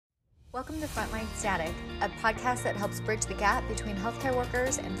Welcome to Frontline Static, a podcast that helps bridge the gap between healthcare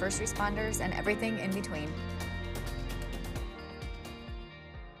workers and first responders and everything in between.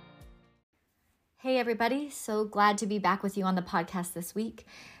 Hey everybody, so glad to be back with you on the podcast this week.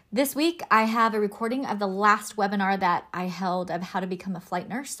 This week, I have a recording of the last webinar that I held of how to become a flight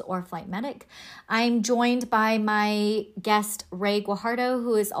nurse or flight medic. I'm joined by my guest, Ray Guajardo,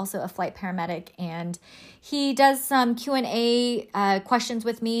 who is also a flight paramedic, and he does some Q&A questions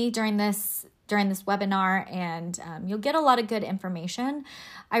with me during this webinar, and you'll get a lot of good information.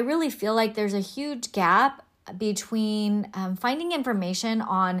 I really feel like there's a huge gap between finding information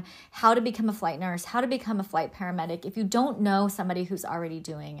on how to become a flight nurse, how to become a flight paramedic, if you don't know somebody who's already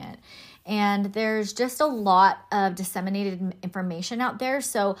doing it. And there's just a lot of disseminated information out there.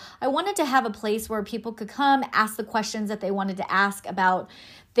 So I wanted to have a place where people could come, ask the questions that they wanted to ask about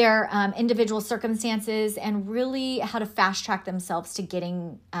their individual circumstances and really how to fast track themselves to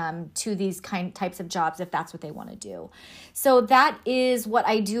getting to these types of jobs if that's what they want to do. So that is what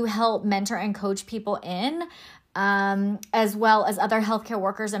I do help mentor and coach people in, as well as other healthcare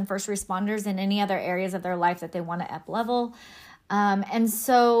workers and first responders in any other areas of their life that they want to up level. And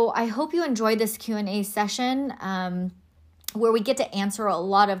so I hope you enjoyed this Q&A session where we get to answer a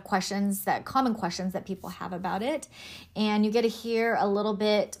lot of common questions that people have about it. And you get to hear a little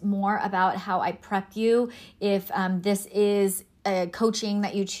bit more about how I prep you if this is a coaching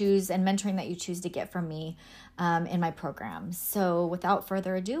that you choose and mentoring that you choose to get from me in my program. So without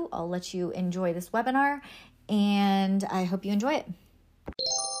further ado, I'll let you enjoy this webinar, and I hope you enjoy it.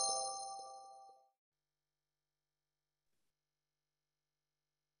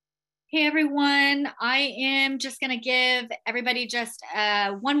 Hey everyone, I am just going to give everybody just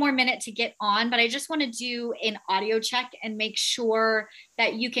 1 more minute to get on, but I just want to do an audio check and make sure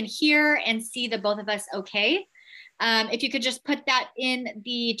that you can hear and see the both of us okay. If you could just put that in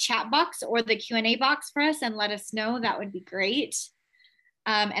the chat box or the Q&A box for us and let us know, that would be great.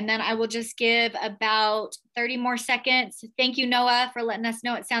 And then I will just give about 30 more seconds. Thank you, Noah, for letting us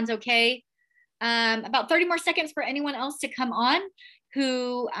know it sounds okay. About 30 more seconds for anyone else to come on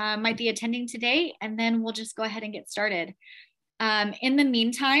who might be attending today, and then we'll just go ahead and get started. In the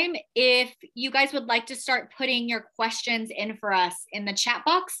meantime, if you guys would like to start putting your questions in for us in the chat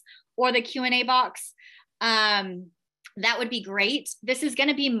box or the Q&A box, that would be great. This is going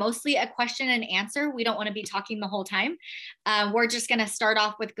to be mostly a question and answer. We don't want to be talking the whole time. We're just going to start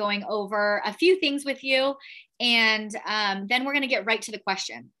off with going over a few things with you, and then we're going to get right to the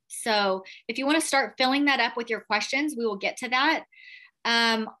question. So if you want to start filling that up with your questions, we will get to that.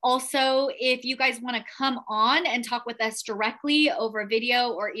 Also, if you guys want to come on and talk with us directly over video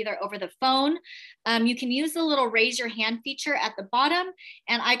or either over the phone, you can use the little raise your hand feature at the bottom,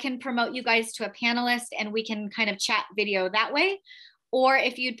 and I can promote you guys to a panelist and we can kind of chat video that way. Or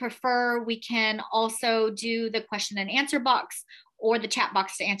if you'd prefer, we can also do the question and answer box or the chat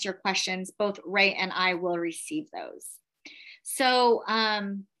box to answer your questions. Both Ray and I will receive those. So,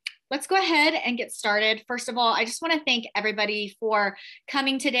 let's go ahead and get started. First of all, I just want to thank everybody for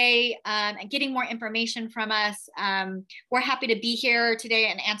coming today and getting more information from us. We're happy to be here today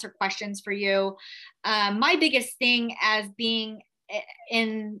and answer questions for you. My biggest thing as being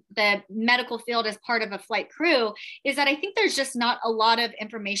in the medical field as part of a flight crew is that I think there's just not a lot of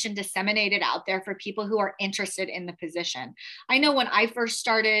information disseminated out there for people who are interested in the position. I know when I first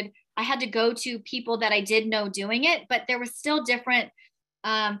started, I had to go to people that I did know doing it, but there was still different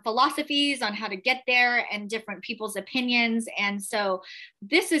philosophies on how to get there and different people's opinions. And so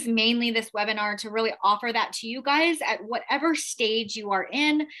this is mainly this webinar to really offer that to you guys at whatever stage you are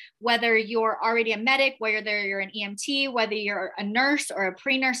in, whether you're already a medic, whether you're an EMT, whether you're a nurse or a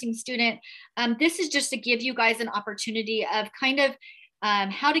pre-nursing student. This is just to give you guys an opportunity of kind of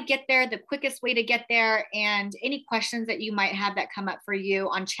how to get there, the quickest way to get there, and any questions that you might have that come up for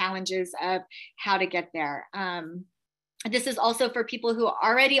you on challenges of how to get there. This is also for people who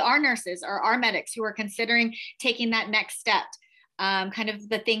already are nurses or are medics who are considering taking that next step, kind of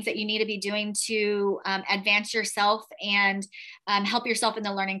the things that you need to be doing to advance yourself and help yourself in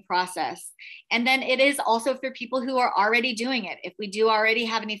the learning process. And then it is also for people who are already doing it. If we do already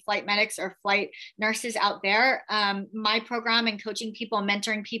have any flight medics or flight nurses out there, my program and coaching people,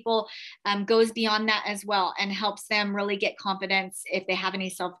 mentoring people goes beyond that as well and helps them really get confidence if they have any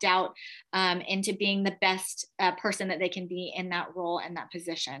self-doubt into being the best person that they can be in that role and that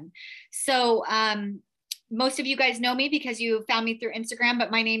position. So most of you guys know me because you found me through Instagram, but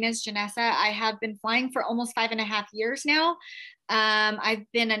my name is Janessa. I have been flying for almost 5.5 years now. I've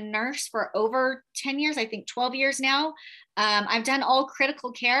been a nurse for over 10 years, I think 12 years now. I've done all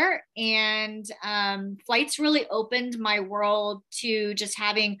critical care, and flights really opened my world to just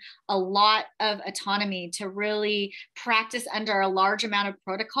having a lot of autonomy to really practice under a large amount of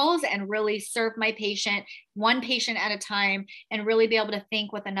protocols and really serve my patient, one patient at a time, and really be able to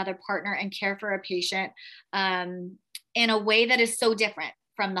think with another partner and care for a patient in a way that is so different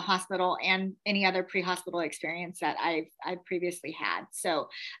from the hospital and any other pre-hospital experience that I've previously had. So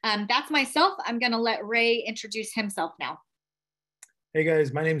that's myself. I'm going to let Ray introduce himself now. Hey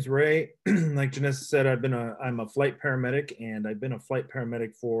guys, my name's Ray. Like Janessa said, I'm a flight paramedic, and I've been a flight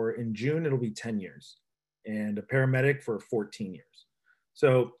paramedic for, in June, it'll be 10 years, and a paramedic for 14 years.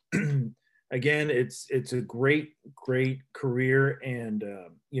 So again, it's a great career, and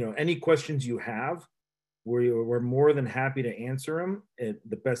any questions you have, we're more than happy to answer them to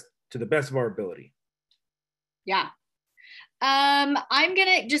the best of our ability. Yeah. I'm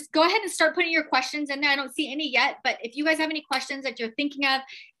gonna just go ahead and start putting your questions in there. I don't see any yet, but if you guys have any questions that you're thinking of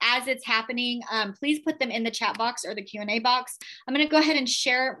as it's happening, please put them in the chat box or the Q&A box. I'm gonna go ahead and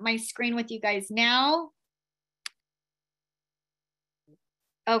share my screen with you guys now.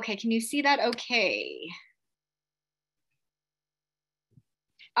 Okay, can you see that? Okay.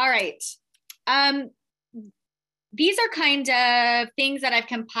 All right. These are kind of things that I've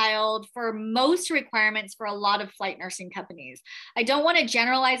compiled for most requirements for a lot of flight nursing companies. I don't want to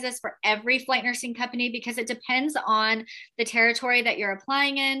generalize this for every flight nursing company because it depends on the territory that you're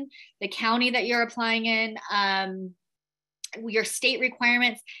applying in, the county that you're applying in, your state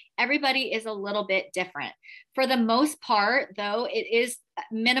requirements. Everybody is a little bit different. For the most part, though, it is a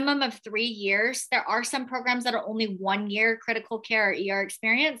minimum of 3 years. There are some programs that are only 1 year critical care or ER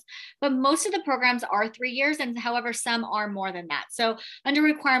experience, but most of the programs are 3 years, and however, some are more than that. So under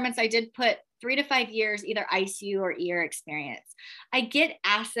requirements, I did put 3 to 5 years, either ICU or ER experience. I get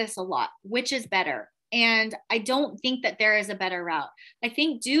asked this a lot, which is better? And I don't think that there is a better route. I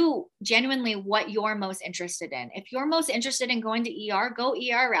think do genuinely what you're most interested in. If you're most interested in going to ER, go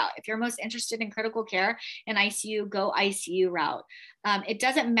ER route. If you're most interested in critical care and ICU, go ICU route. It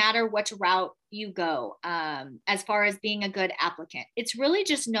doesn't matter which route you go as far as being a good applicant. It's really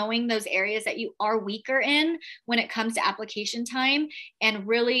just knowing those areas that you are weaker in when it comes to application time, and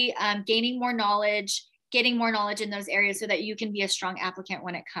really gaining more knowledge, getting more knowledge in those areas so that you can be a strong applicant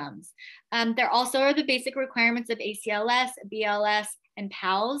when it comes. There also are the basic requirements of ACLS, BLS, and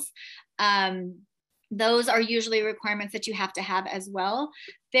PALS. Those are usually requirements that you have to have as well.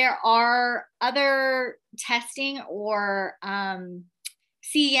 There are other testing or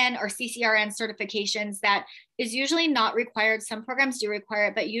CEN or CCRN certifications that is usually not required. Some programs do require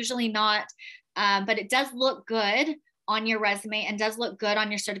it, but usually not. But it does look good on your resume and does look good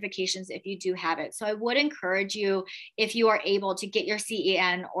on your certifications if you do have it. So I would encourage you, if you are able to get your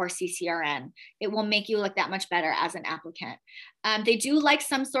CEN or CCRN, it will make you look that much better as an applicant. They do like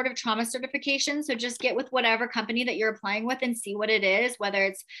some sort of trauma certification. So just get with whatever company that you're applying with and see what it is, whether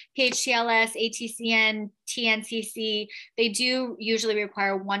it's PHTLS, ATCN, TNCC. They do usually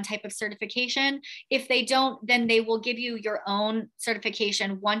require one type of certification. If they don't, then they will give you your own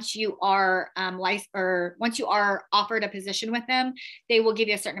certification once you are once you are offered a position with them. They will give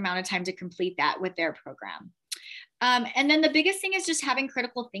you a certain amount of time to complete that with their program. And then the biggest thing is just having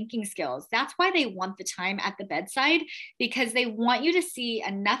critical thinking skills. That's why they want the time at the bedside, because they want you to see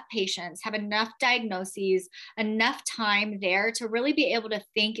enough patients, have enough diagnoses, enough time there to really be able to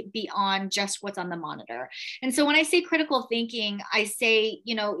think beyond just what's on the monitor. And so when I say critical thinking, I say,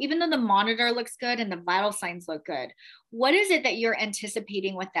 even though the monitor looks good and the vital signs look good, what is it that you're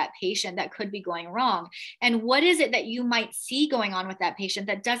anticipating with that patient that could be going wrong? And what is it that you might see going on with that patient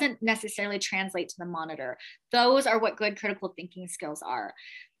that doesn't necessarily translate to the monitor? Those are what good critical thinking skills are.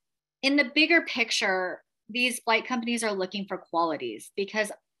 In the bigger picture, these flight companies are looking for qualities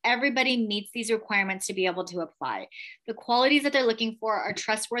because everybody meets these requirements to be able to apply. The qualities that they're looking for are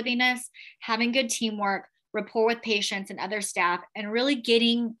trustworthiness, having good teamwork, rapport with patients and other staff, and really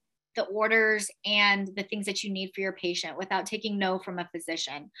getting the orders and the things that you need for your patient without taking no from a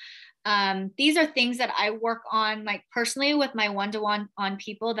physician. These are things that I work on, like personally with my one-to-one on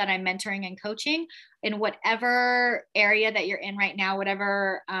people that I'm mentoring and coaching in whatever area that you're in right now,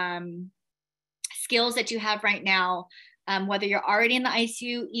 whatever skills that you have right now, whether you're already in the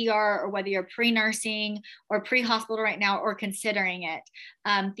ICU, ER, or whether you're pre-nursing or pre-hospital right now or considering it.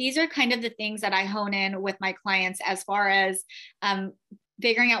 These are kind of the things that I hone in with my clients as far as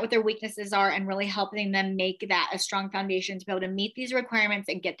figuring out what their weaknesses are and really helping them make that a strong foundation to be able to meet these requirements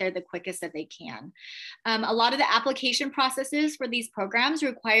and get there the quickest that they can. A lot of the application processes for these programs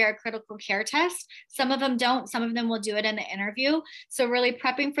require a critical care test. Some of them don't, some of them will do it in the interview. So really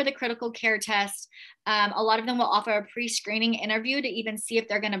prepping for the critical care test. A lot of them will offer a pre-screening interview to even see if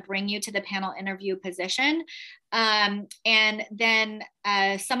they're going to bring you to the panel interview position. And then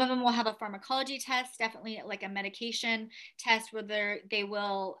some of them will have a pharmacology test, definitely like a medication test, where they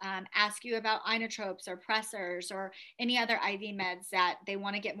will ask you about inotropes or pressors or any other IV meds that they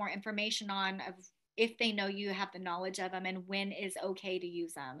want to get more information on, of if they know you have the knowledge of them and when is okay to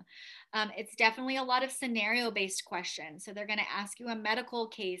use them. It's definitely a lot of scenario-based questions. So they're going to ask you a medical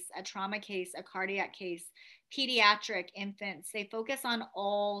case, a trauma case, a cardiac case, pediatric, infants. They focus on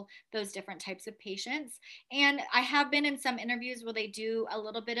all those different types of patients. And I have been in some interviews where they do a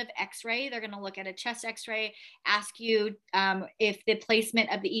little bit of x-ray. They're going to look at a chest x-ray, ask you if the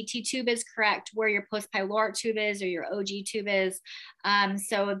placement of the ET tube is correct, where your post-pyloric tube is or your OG tube is.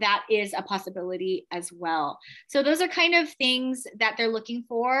 So that is a possibility as well. So those are kind of things that they're looking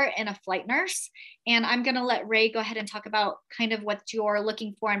for in a flight nurse. And I'm going to let Ray go ahead and talk about kind of what you're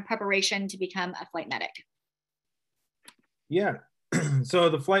looking for in preparation to become a flight medic. Yeah. So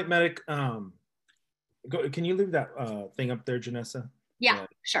the flight medic, can you leave that thing up there, Janessa? Yeah,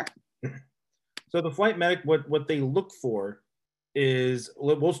 sure. So the flight medic, what they look for is,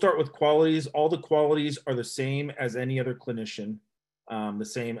 we'll start with qualities. All the qualities are the same as any other clinician, the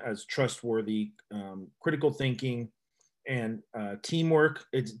same as trustworthy, critical thinking, and teamwork.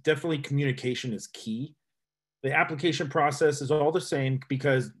 It's definitely communication is key. The application process is all the same,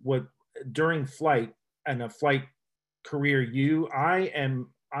 because during flight and a flight career, I am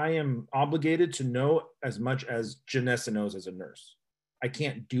obligated to know as much as Janessa knows as a nurse. I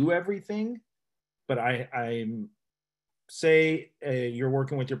can't do everything, but I'm say you're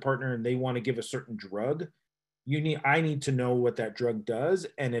working with your partner and they want to give a certain drug. I need to know what that drug does,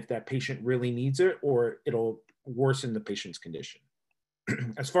 and if that patient really needs it or it'll worsen the patient's condition.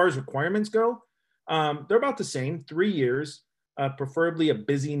 As far as requirements go, they're about the same, 3 years, preferably a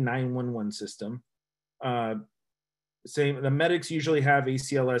busy 911 system. The medics usually have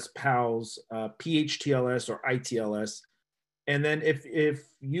ACLS, PALS, PHTLS, or ITLS. And then the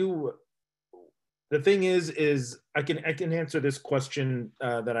thing is I can answer this question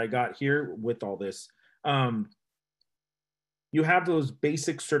that I got here with all this. You have those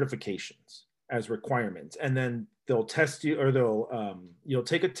basic certifications as requirements, and then they'll test you, or you'll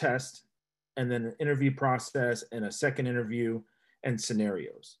take a test, and then an interview process, and a second interview, and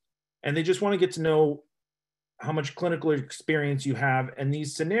scenarios. And they just want to get to know how much clinical experience you have. And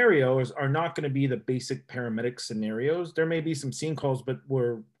these scenarios are not going to be the basic paramedic scenarios. There may be some scene calls, but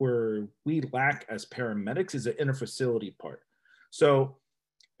where we lack as paramedics is the interfacility part. So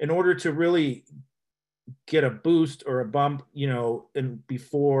in order to really get a boost or a bump, and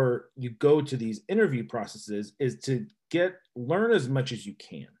before you go to these interview processes, is to learn as much as you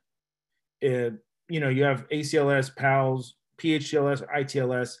can. You have ACLS, PALS, PHTLS, or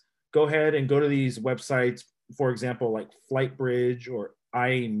ITLS. Go ahead and go to these websites, for example, like FlightBridge or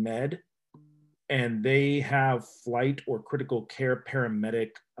IAMed, and they have flight or critical care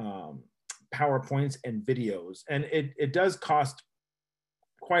paramedic PowerPoints and videos. And it does cost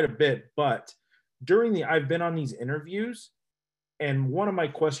quite a bit, but I've been on these interviews, and one of my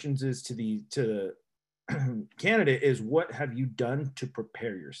questions is to the candidate is, what have you done to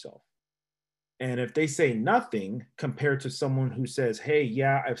prepare yourself? And if they say nothing, compared to someone who says, hey,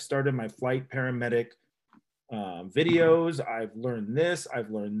 yeah, I've started my flight paramedic videos, I've learned this,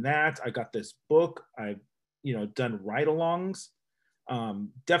 I've learned that, I got this book, I've done ride-alongs,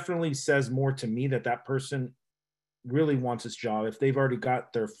 definitely says more to me that person really wants this job if they've already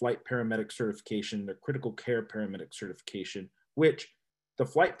got their flight paramedic certification, their critical care paramedic certification, which the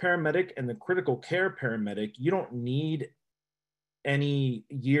flight paramedic and the critical care paramedic, you don't need any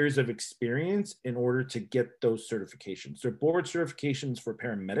years of experience in order to get those certifications. They're board certifications for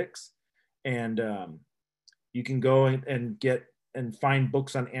paramedics, and you can go and get and find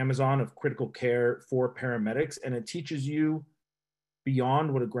books on Amazon of critical care for paramedics, and it teaches you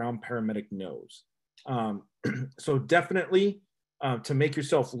beyond what a ground paramedic knows. So definitely, to make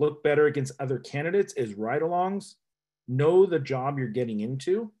yourself look better against other candidates, is ride-alongs. Know the job you're getting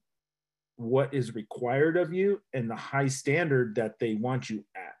into, what is required of you, and the high standard that they want you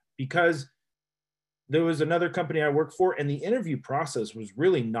at. Because there was another company I worked for, and the interview process was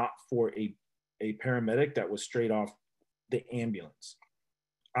really not for a paramedic that was straight off the ambulance.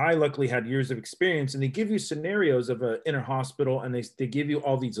 I luckily had years of experience, and they give you scenarios of an inner hospital, and they give you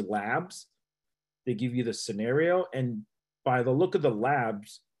all these labs. They give you the scenario, and by the look of the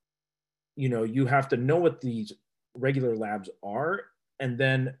labs, you know, you have to know what these regular labs are and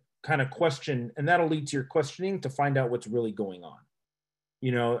then kind of question, and that'll lead to your questioning to find out what's really going on.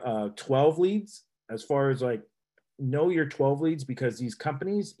 You know, 12 leads, as far as like, know your 12 leads, because these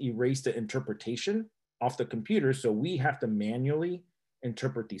companies erase the interpretation off the computer. So we have to manually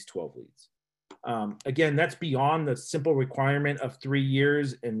interpret these 12 leads. Again, that's beyond the simple requirement of 3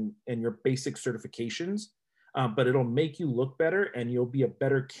 years and your basic certifications, but it'll make you look better and you'll be a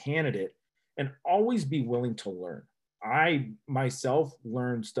better candidate, and always be willing to learn. I myself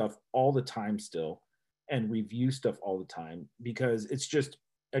learn stuff all the time still and review stuff all the time, because it's just,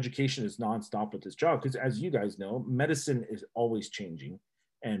 education is nonstop with this job. Because as you guys know, medicine is always changing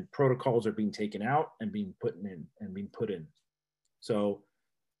and protocols are being taken out and being put in. So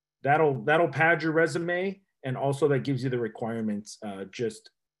that'll pad your resume, and also that gives you the requirements just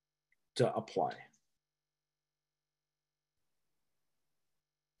to apply.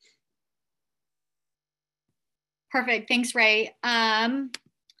 Perfect. Thanks, Ray.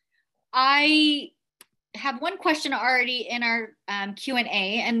 I have one question already in our Q&A,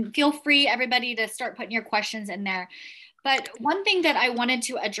 and feel free, everybody, to start putting your questions in there. But one thing that I wanted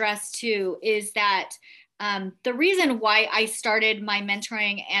to address too is that the reason why I started my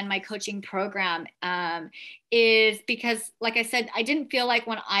mentoring and my coaching program is because, like I said, I didn't feel like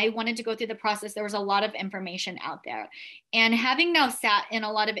when I wanted to go through the process, there was a lot of information out there. And having now sat in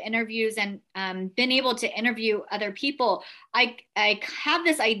a lot of interviews and been able to interview other people, I have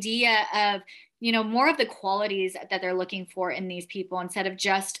this idea of, you know, more of the qualities that they're looking for in these people instead of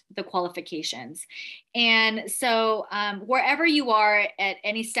just the qualifications. And so wherever you are at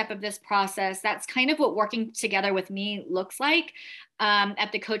any step of this process, that's kind of what working together with me looks like.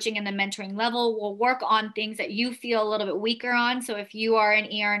 At the coaching and the mentoring level, we'll work on things that you feel a little bit weaker on. So if you are an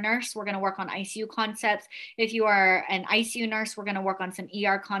ER nurse, we're going to work on ICU concepts. If you are an ICU nurse, we're going to work on some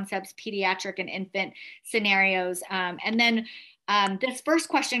ER concepts, pediatric and infant scenarios. And then this first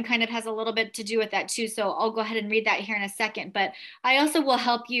question kind of has a little bit to do with that too. So I'll go ahead and read that here in a second, but I also will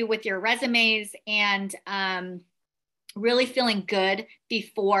help you with your resumes and really feeling good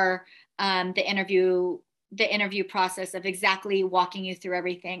before the interview process, of exactly walking you through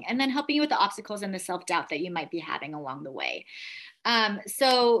everything, and then helping you with the obstacles and the self-doubt that you might be having along the way.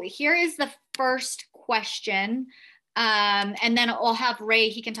 So here is the first question. And then I'll have Ray,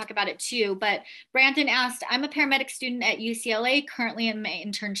 he can talk about it too. But Brandon asked, I'm a paramedic student at UCLA, currently in my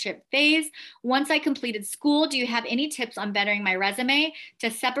internship phase. Once I completed school, do you have any tips on bettering my resume to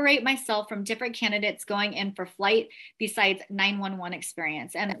separate myself from different candidates going in for flight besides 911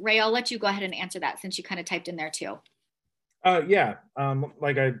 experience? And Ray, I'll let you go ahead and answer that since you kind of typed in there too. Yeah,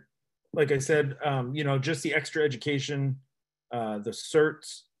 like I said, you know, just the extra education, the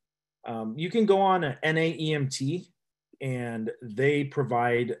certs. You can go on a NAEMT, and they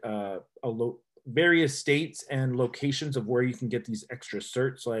provide various states and locations of where you can get these extra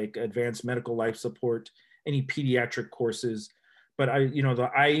certs, like advanced medical life support, any pediatric courses. But you know,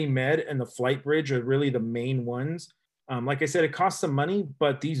 the IE Med and the Flight Bridge are really the main ones. Like I said, it costs some money,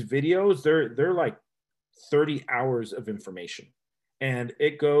 but these videos, they're like 30 hours of information. And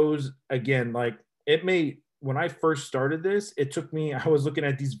it goes, again, like when I first started this, it took me, I was looking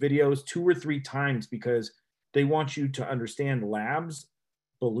at these videos 2 or 3 times, because they want you to understand labs,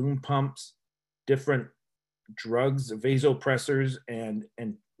 balloon pumps, different drugs, vasopressors, and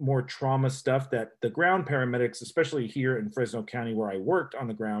more trauma stuff that the ground paramedics, especially here in Fresno County where I worked on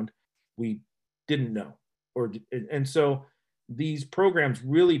the ground, we didn't know. And so these programs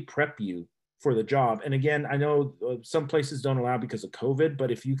really prep you for the job. And again, I know some places don't allow because of COVID,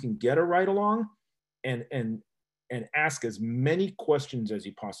 but if you can get a ride along and ask as many questions as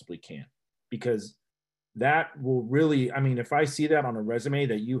you possibly can, because that will really, I mean, if I see that on a resume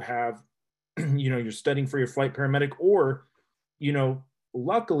that you have, you know, you're studying for your flight paramedic, or, you know,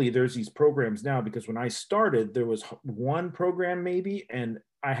 luckily there's these programs now, because when I started, there was one program maybe, and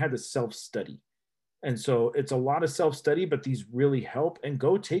I had to self-study. And so it's a lot of self-study, but these really help. And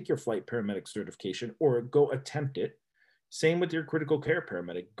go take your flight paramedic certification, or go attempt it. Same with your critical care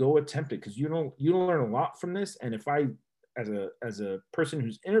paramedic, go attempt it, because you learn a lot from this. And if I, as a person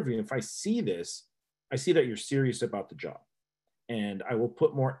who's interviewing, if I see this, I see that you're serious about the job, and I will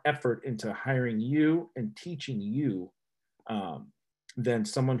put more effort into hiring you and teaching you than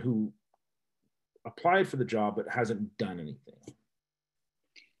someone who applied for the job but hasn't done anything.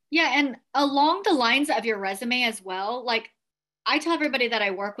 Yeah, and along the lines of your resume as well, like I tell everybody that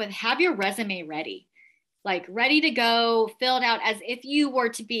I work with, have your resume ready. like ready to go, filled out as if you were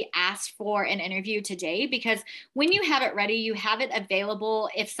to be asked for an interview today. Because when you have it ready, you have it available.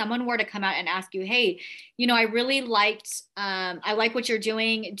 If someone were to come out and ask you, hey, I really I like what you're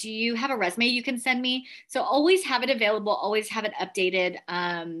doing. Do you have a resume you can send me? So always have it available, always have it updated,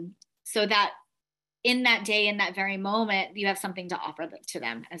 so that in that day, in that very moment, you have something to offer to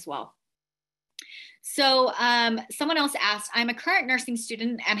them as well. So someone else asked, I'm a current nursing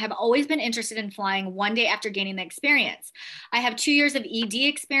student and have always been interested in flying one day after gaining the experience. I have 2 years of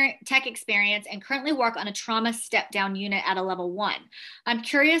ED tech experience and currently work on a trauma step down unit at a level 1. I'm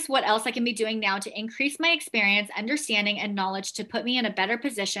curious what else I can be doing now to increase my experience, understanding, and knowledge to put me in a better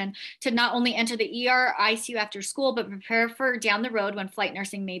position to not only enter the ER ICU after school, but prepare for down the road when flight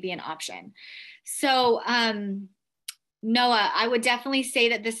nursing may be an option. So Noah, I would definitely say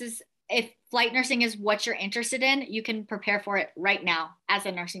that if flight nursing is what you're interested in, you can prepare for it right now as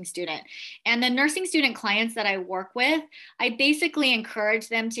a nursing student. And the nursing student clients that I work with, I basically encourage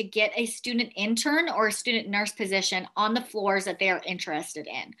them to get a student intern or a student nurse position on the floors that they are interested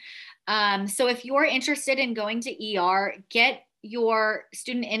in. So if you're interested in going to ER, get your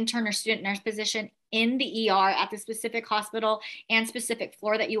student intern or student nurse position in the ER at the specific hospital and specific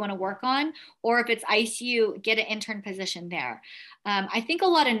floor that you want to work on. Or if it's ICU, get an intern position there. I think a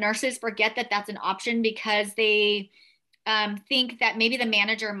lot of nurses forget that that's an option because they think that maybe the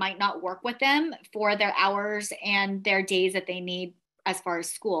manager might not work with them for their hours and their days that they need as far as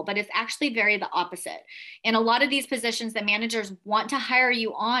school, but it's actually very the opposite. In a lot of these positions, the managers want to hire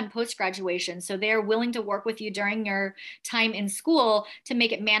you on post-graduation. So they're willing to work with you during your time in school to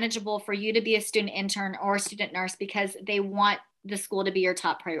make it manageable for you to be a student intern or a student nurse because they want the school to be your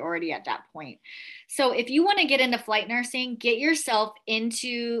top priority at that point. So if you want to get into flight nursing, get yourself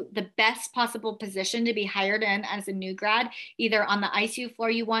into the best possible position to be hired in as a new grad, either on the ICU floor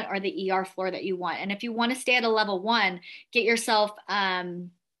you want or the ER floor that you want. And if you want to stay at a level 1, get yourself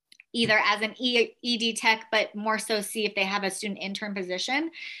either as an ED tech, but more so see if they have a student intern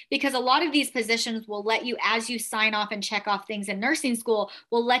position, because a lot of these positions will let you, as you sign off and check off things in nursing school,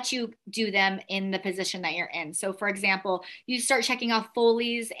 will let you do them in the position that you're in. So for example, you start checking off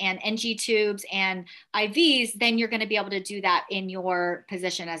Foleys and NG tubes and IVs, then you're going to be able to do that in your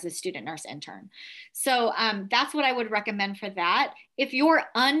position as a student nurse intern. So that's what I would recommend for that. If you're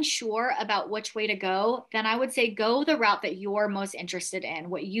unsure about which way to go, then I would say go the route that you're most interested in,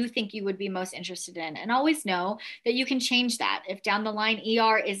 what you think you would be most interested in. And always know that you can change that. If down the line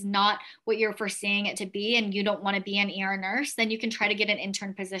ER is not what you're foreseeing it to be and you don't want to be an ER nurse, then you can try to get an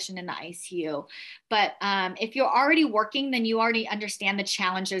intern position in the ICU. But if you're already working, then you already understand the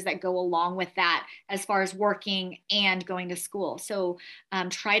challenges that go along with that as far as working and going to school. So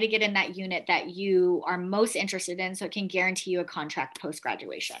try to get in that unit that you are most interested in so it can guarantee you a contract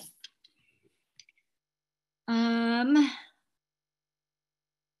post-graduation.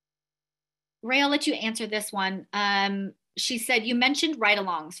 Ray, I'll let you answer this one. She said, you mentioned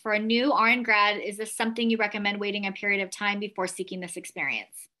ride-alongs. For a new RN grad, is this something you recommend waiting a period of time before seeking this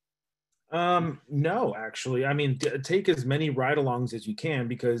experience? No, actually. I mean, take as many ride-alongs as you can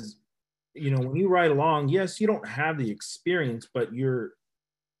because, when you ride along, yes, you don't have the experience, but you're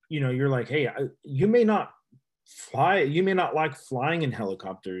like, hey, you may not fly, you may not like flying in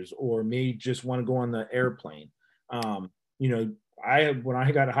helicopters or may just want to go on the airplane. When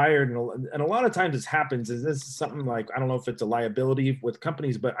I got hired, and a lot of times this happens, is this is something like, I don't know if it's a liability with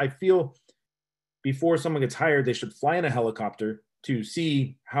companies, but I feel before someone gets hired, they should fly in a helicopter to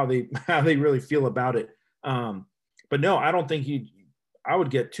see how they really feel about it. But no, I don't think I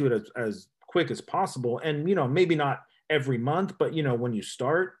would get to it as quick as possible. And, maybe not every month, but, when you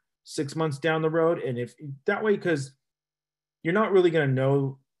start 6 months down the road, and if that way, because you're not really going to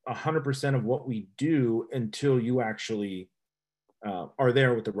know 100% of what we do until you actually are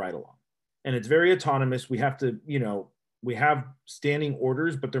there with the ride along. And it's very autonomous. We have to, we have standing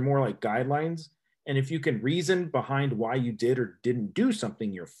orders, but they're more like guidelines. And if you can reason behind why you did or didn't do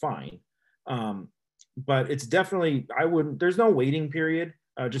something, you're fine. But it's definitely, there's no waiting period.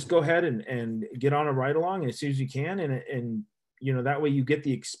 Just go ahead and get on a ride along as soon as you can. And that way you get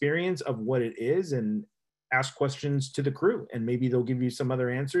the experience of what it is and ask questions to the crew. And maybe they'll give you some other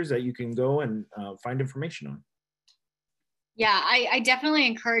answers that you can go and find information on. Yeah, I definitely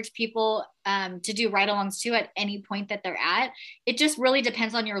encourage people to do ride-alongs too at any point that they're at. It just really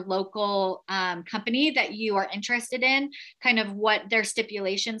depends on your local company that you are interested in, kind of what their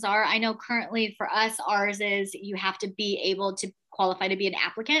stipulations are. I know currently for us, ours is you have to be able to qualify to be an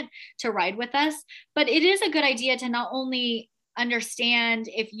applicant to ride with us. But it is a good idea to not only understand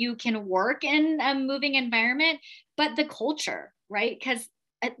if you can work in a moving environment, but the culture, right? Because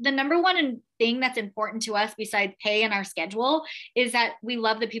the number one thing that's important to us besides pay and our schedule is that we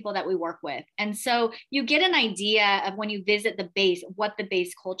love the people that we work with. And so you get an idea of when you visit the base, what the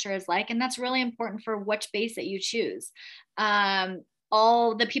base culture is like. And that's really important for which base that you choose.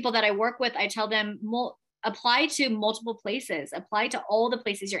 All the people that I work with, I tell them, apply to multiple places, apply to all the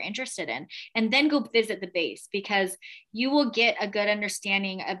places you're interested in, and then go visit the base, because you will get a good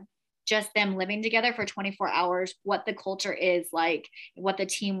understanding of just them living together for 24 hours, what the culture is like, what the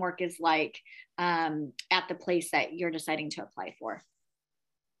teamwork is like at the place that you're deciding to apply for.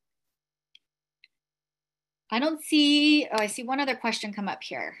 I don't see, oh, I see one other question come up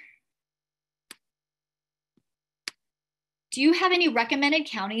here. Do you have any recommended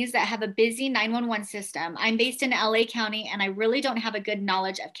counties that have a busy 911 system? I'm based in LA County and I really don't have a good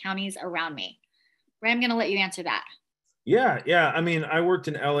knowledge of counties around me. Ray, I'm going to let you answer that. Yeah. I mean, I worked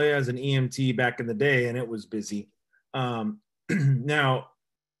in LA as an EMT back in the day, and it was busy. Now,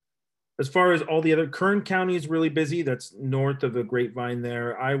 as far as all the other, Kern County is really busy. That's north of the Grapevine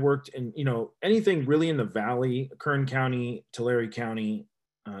there. I worked in, anything really in the valley, Kern County, Tulare County,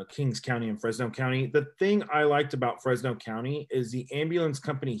 Kings County, and Fresno County. The thing I liked about Fresno County is the ambulance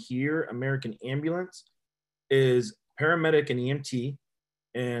company here, American Ambulance, is paramedic and EMT,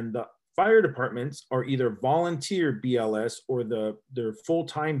 and the fire departments are either volunteer BLS or their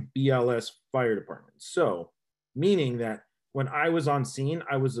full-time BLS fire departments. So, meaning that when I was on scene,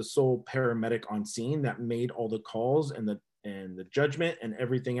 I was the sole paramedic on scene that made all the calls and the judgment and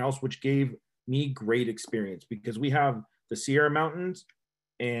everything else, which gave me great experience, because we have the Sierra Mountains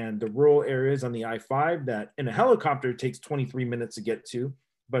and the rural areas on the I-5 that in a helicopter takes 23 minutes to get to,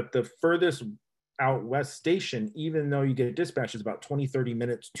 but the furthest out west station, even though you get dispatch, is about 20-30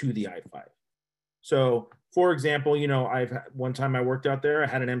 minutes to the I-5. So for example, one time I worked out there, I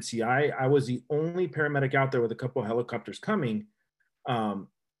had an MCI. I was the only paramedic out there with a couple of helicopters coming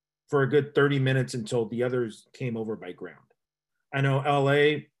for a good 30 minutes until the others came over by ground. I know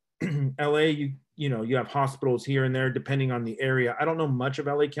LA, you have hospitals here and there depending on the area. I don't know much of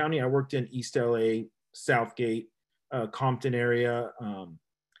LA County. I worked in East LA, Southgate, Compton area.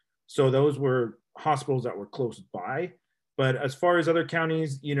 So those were hospitals that were close by. But as far as other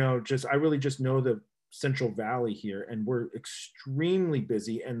counties, I really just know the Central Valley here, and we're extremely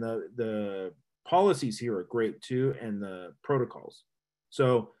busy, and the policies here are great too, and the protocols.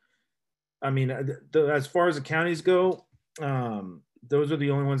 So, I mean, as far as the counties go, those are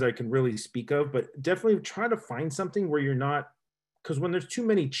the only ones I can really speak of, but definitely try to find something where you're not, because when there's too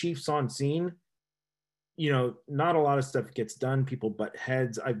many chiefs on scene, not a lot of stuff gets done. People butt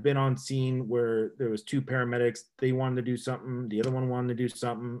heads. I've been on scene where there was two paramedics. They wanted to do something. The other one wanted to do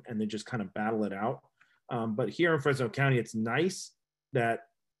something, and they just kind of battle it out. But here in Fresno County, it's nice that,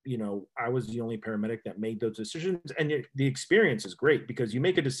 I was the only paramedic that made those decisions. And the experience is great, because you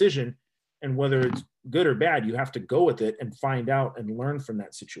make a decision, and whether it's good or bad, you have to go with it and find out and learn from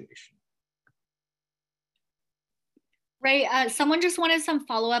that situation. Ray, someone just wanted some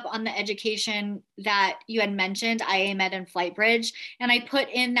follow-up on the education that you had mentioned, IAMED and FlightBridge, and I put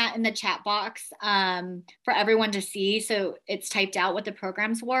in that in the chat box for everyone to see, so it's typed out what the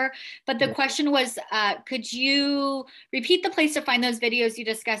programs were. But the question was, could you repeat the place to find those videos you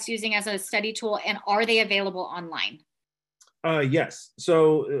discussed using as a study tool, and are they available online? Yes.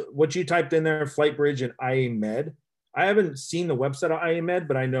 So what you typed in there, FlightBridge and IAMED, I haven't seen the website of IAMED,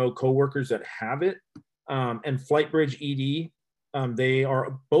 but I know coworkers that have it. And FlightBridge ED, they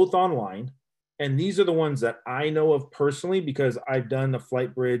are both online. And these are the ones that I know of personally, because I've done the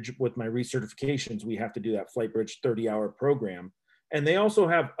FlightBridge with my recertifications. We have to do that FlightBridge 30-hour program. And they also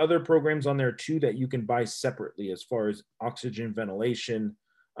have other programs on there too that you can buy separately, as far as oxygen ventilation,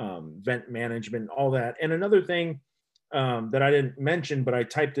 vent management, all that. And another thing that I didn't mention, but I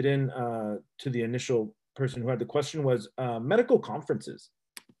typed it in to the initial person who had the question, was medical conferences.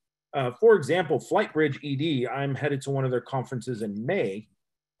 For example, FlightBridge ED, I'm headed to one of their conferences in May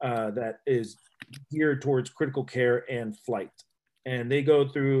that is geared towards critical care and flight. And they go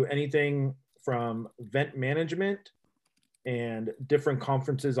through anything from vent management and different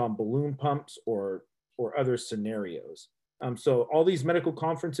conferences on balloon pumps or other scenarios. So all these medical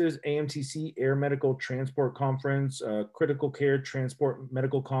conferences, AMTC, Air Medical Transport Conference, Critical Care Transport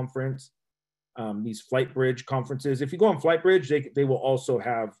Medical Conference, these FlightBridge conferences. If you go on FlightBridge, they will also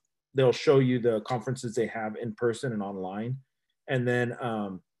have, they'll show you the conferences they have in person and online. And then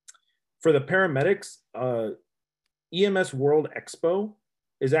for the paramedics, EMS World Expo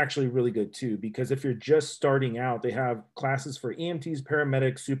is actually really good too, because if you're just starting out, they have classes for EMTs,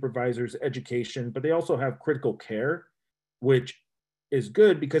 paramedics, supervisors, education, but they also have critical care, which is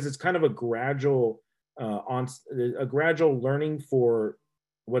good because it's kind of a gradual learning for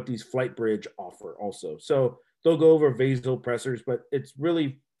what these flight bridge offer also. So they'll go over vasopressors, but it's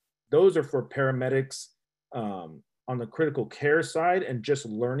really, those are for paramedics on the critical care side and just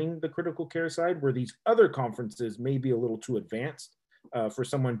learning the critical care side, where these other conferences may be a little too advanced for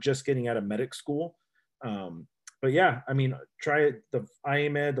someone just getting out of medic school. But yeah, I mean, try it, the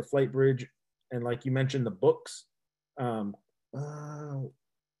IAMED, the flight bridge, and like you mentioned, the books.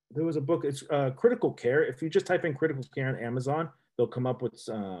 There was a book, it's Critical Care. If you just type in Critical Care on Amazon, they'll come up with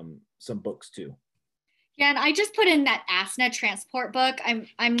some books too. Yeah, and I just put in that ASNA transport book.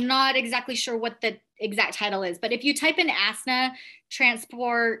 I'm not exactly sure what the exact title is, but if you type in ASNA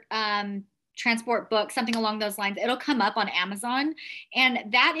transport transport book, something along those lines, it'll come up on Amazon.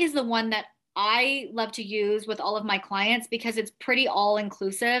 And that is the one that I love to use with all of my clients because it's pretty all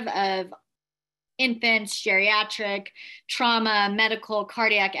inclusive of infants, geriatric, trauma, medical,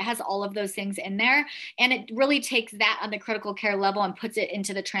 cardiac. It has all of those things in there. And it really takes that on the critical care level and puts it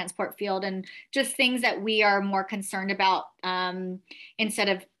into the transport field and just things that we are more concerned about instead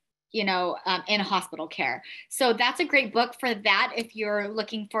of in hospital care. So that's a great book for that if you're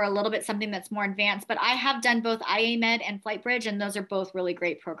looking for a little bit something that's more advanced. But I have done both IAMED and FlightBridge, and those are both really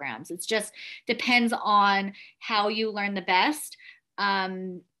great programs. It's just depends on how you learn the best.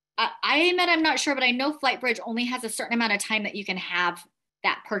 IAMED, I'm not sure, but I know FlightBridge only has a certain amount of time that you can have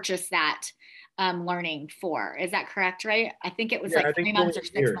that purchase that learning for. Is that correct, right? I think it was like 3 months or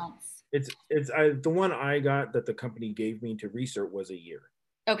 6 months. It's the one I got that the company gave me to research was a year.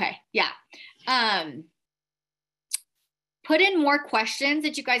 Okay, yeah. Put in more questions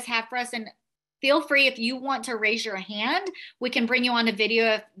that you guys have for us, and feel free if you want to raise your hand. We can bring you on a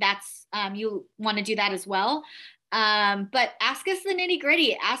video if that's you want to do that as well. But ask us the nitty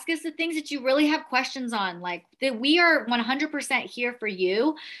gritty. Ask us the things that you really have questions on. Like that, we are 100% here for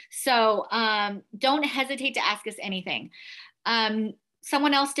you. So don't hesitate to ask us anything.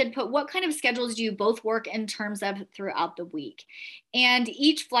 Someone else did put, what kind of schedules do you both work in terms of throughout the week? And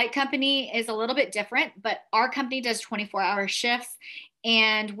each flight company is a little bit different, but our company does 24-hour shifts.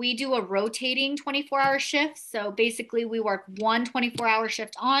 And we do a rotating 24-hour shift. So basically we work one 24-hour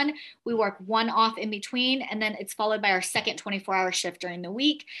shift on, we work one off in between, and then it's followed by our second 24-hour shift during the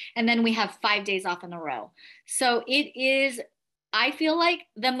week. And then we have 5 days off in a row. So it is, I feel like,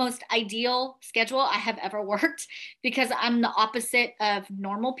 the most ideal schedule I have ever worked because I'm the opposite of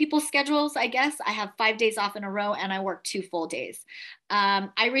normal people's schedules, I guess. I have 5 days off in a row and I work 2 full days.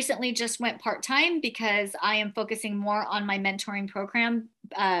 I recently just went part-time because I am focusing more on my mentoring program,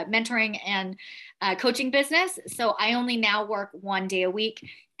 mentoring and coaching business. So I only now work 1 day a week.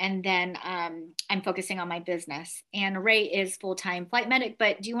 And then I'm focusing on my business. And Ray is full-time flight medic.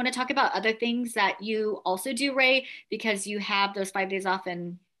 But do you want to talk about other things that you also do, Ray? Because you have those 5 days off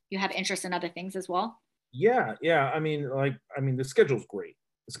and you have interest in other things as well. Yeah. I mean, the schedule's great.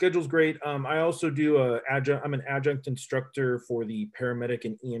 The schedule's great. I also do I'm an adjunct instructor for the paramedic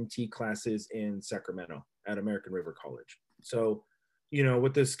and EMT classes in Sacramento at American River College. So,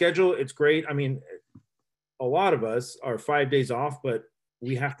 with the schedule, it's great. I mean, a lot of us are 5 days off, but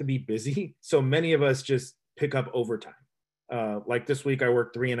we have to be busy. So many of us just pick up overtime. Like this week, I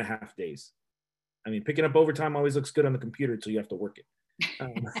worked 3.5 days. I mean, picking up overtime always looks good on the computer until you have to work it.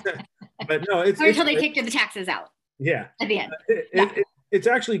 But no, it's until they take the taxes out. Yeah. At the end. It's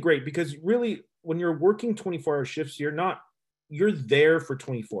actually great because really, when you're working 24-hour shifts, you're there for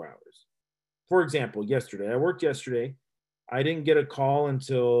 24 hours. For example, I worked yesterday. I didn't get a call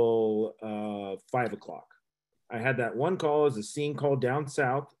until 5 o'clock. I had that one call as a scene call down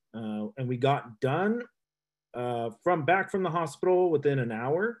south, and we got done back from the hospital within an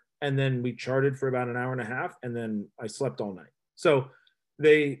hour, and then we charted for about an hour and a half, and then I slept all night. So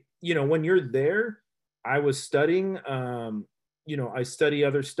when you're there, I was studying, I study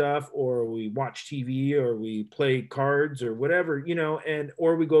other stuff, or we watch TV, or we play cards, or whatever,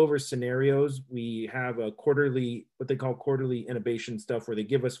 or we go over scenarios. We have what they call quarterly innovation stuff, where they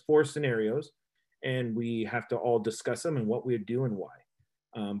give us 4 scenarios, and we have to all discuss them and what we would do and why.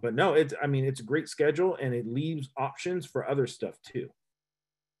 But no, it's a great schedule, and it leaves options for other stuff too.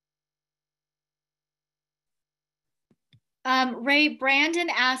 Ray, Brandon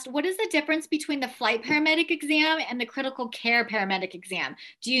asked, what is the difference between the flight paramedic exam and the critical care paramedic exam?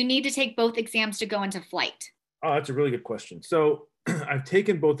 Do you need to take both exams to go into flight? Oh, that's a really good question. So I've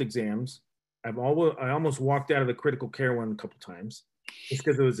taken both exams. I almost walked out of the critical care one a couple times just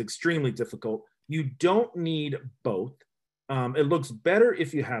because it was extremely difficult. You don't need both. It looks better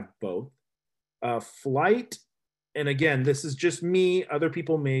if you have both. Flight, and again, this is just me. Other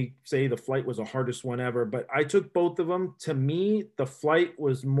people may say the flight was the hardest one ever, but I took both of them. To me, the flight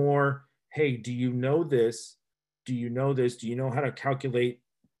was more, hey, do you know this? Do you know this? Do you know how to calculate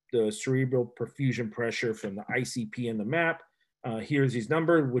the cerebral perfusion pressure from the ICP and the MAP. Here's these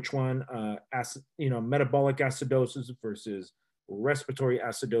numbers, which one, metabolic acidosis versus respiratory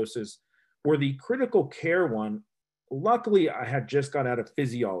acidosis. For the critical care one, luckily I had just got out of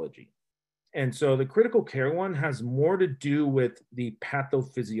physiology. And so the critical care one has more to do with the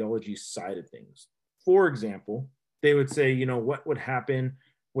pathophysiology side of things. For example, they would say, what would happen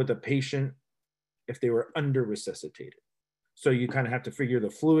with a patient if they were under resuscitated? So you kind of have to figure the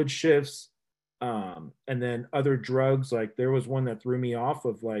fluid shifts, and then other drugs. Like there was one that threw me off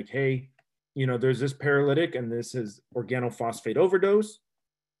of like, hey, there's this paralytic and this is organophosphate overdose.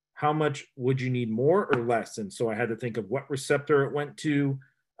 How much would you need, more or less? And so I had to think of what receptor it went to,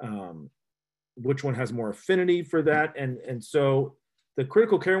 which one has more affinity for that. And so the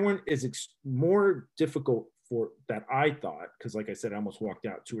critical care one is more difficult for that, I thought, because like I said, I almost walked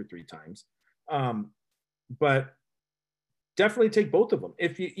out 2 or 3 times. But definitely take both of them.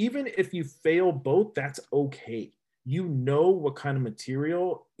 Even if you fail both, that's okay. What kind of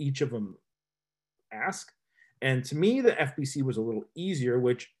material each of them ask. And to me, the FPC was a little easier,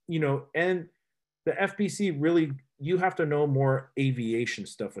 which, and the FPC really, you have to know more aviation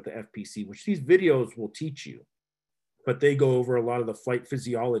stuff with the FPC, which these videos will teach you, but they go over a lot of the flight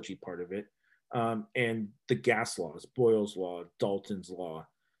physiology part of it, and the gas laws, Boyle's law, Dalton's law,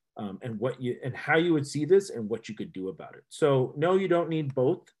 and how you would see this and what you could do about it. So no, you don't need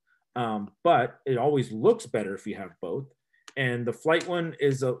both, but it always looks better if you have both. And the flight one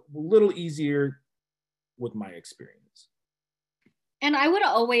is a little easier with my experience. And I would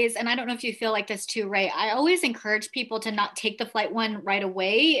always, and I don't know if you feel like this too, Ray, I always encourage people to not take the flight one right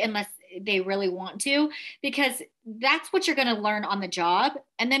away unless they really want to, because that's what you're going to learn on the job.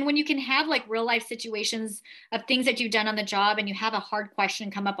 And then when you can have like real life situations of things that you've done on the job and you have a hard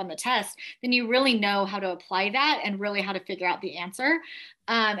question come up on the test, then you really know how to apply that and really how to figure out the answer.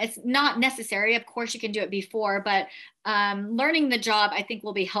 It's not necessary. Of course, you can do it before, but learning the job, I think,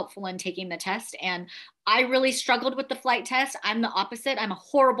 will be helpful in taking the test. And I really struggled with the flight test. I'm the opposite. I'm a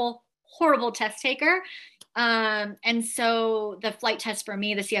horrible, horrible test taker. And so the flight test for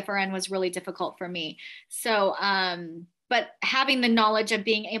me, the CFRN, was really difficult for me. So, but having the knowledge of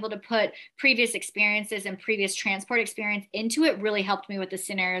being able to put previous experiences and previous transport experience into it really helped me with the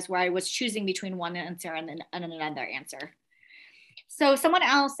scenarios where I was choosing between one answer and another answer. So someone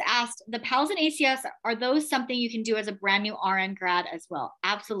else asked, the PALS and ACS, are those something you can do as a brand new RN grad as well?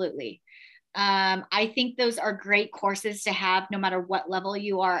 Absolutely. I think those are great courses to have no matter what level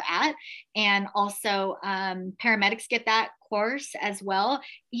you are at. And also paramedics get that course as well.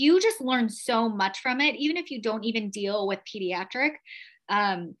 You just learn so much from it, even if you don't even deal with pediatric.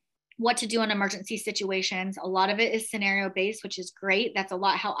 What to do in emergency situations. A lot of it is scenario based, which is great. That's a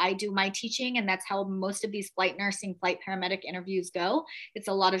lot how I do my teaching. And that's how most of these flight nursing, flight paramedic interviews go. It's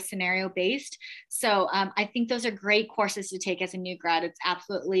a lot of scenario based. So I think those are great courses to take as a new grad. It's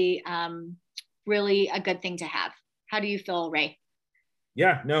absolutely really a good thing to have. How do you feel, Ray?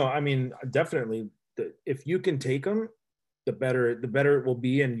 Yeah, no, I mean, definitely. If you can take them, the better it will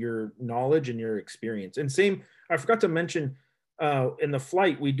be in your knowledge and your experience. And same, I forgot to mention, in the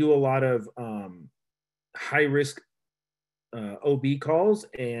flight, we do a lot of high risk OB calls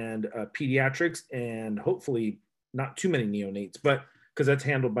and pediatrics, and hopefully not too many neonates, but because that's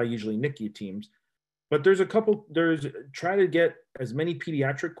handled by usually NICU teams. But try to get as many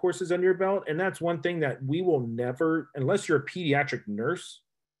pediatric courses under your belt. And that's one thing that we will never, unless you're a pediatric nurse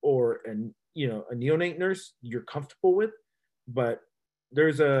or a neonate nurse, you're comfortable with. But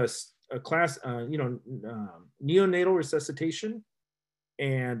there's a class, neonatal resuscitation,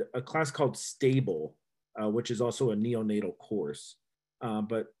 and a class called Stable, which is also a neonatal course.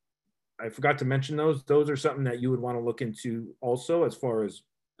 But I forgot to mention those. Those are something that you would want to look into also as far as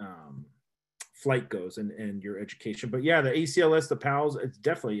flight goes and your education. But yeah, the ACLS, the PALS, it's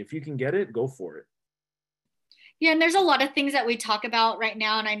definitely, if you can get it, go for it. Yeah, and there's a lot of things that we talk about right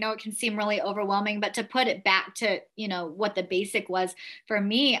now, and I know it can seem really overwhelming, but to put it back to, what the basic was for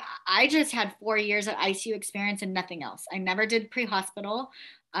me, I just had 4 years of ICU experience and nothing else. I never did pre-hospital.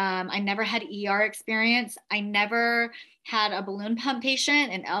 I never had ER experience. I never had a balloon pump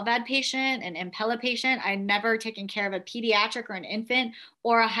patient, an LVAD patient, an Impella patient. I never taken care of a pediatric or an infant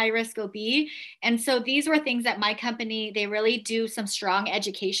or a high risk OB. And so these were things that my company, they really do some strong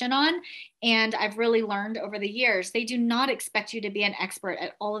education on. And I've really learned over the years, they do not expect you to be an expert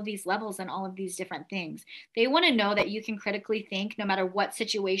at all of these levels and all of these different things. They want to know that you can critically think no matter what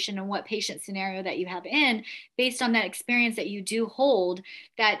situation and what patient scenario that you have in, based on that experience that you do hold,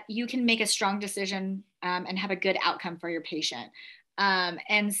 that you can make a strong decision and have a good outcome for your patient.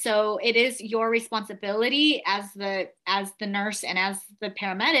 And so it is your responsibility as the nurse and as the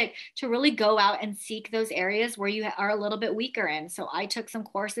paramedic to really go out and seek those areas where you are a little bit weaker in. So I took some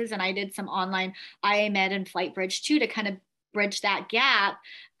courses and I did some online IA Med and Flight Bridge too, to kind of bridge that gap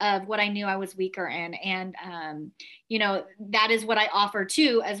of what I knew I was weaker in. And, that is what I offer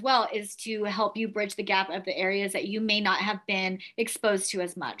too, as well, is to help you bridge the gap of the areas that you may not have been exposed to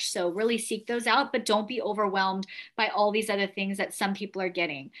as much. So really seek those out, but don't be overwhelmed by all these other things that some people are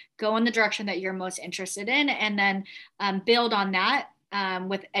getting. Go in the direction that you're most interested in, and then build on that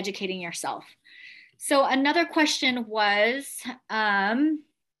with educating yourself. So another question was,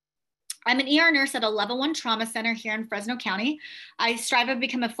 I'm an ER nurse at a level 1 trauma center here in Fresno County. I strive to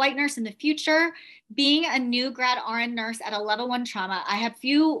become a flight nurse in the future. Being a new grad RN nurse at a level 1 trauma, I have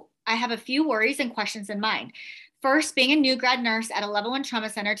a few worries and questions in mind. First, being a new grad nurse at a level 1 trauma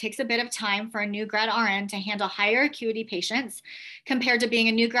center takes a bit of time for a new grad RN to handle higher acuity patients compared to being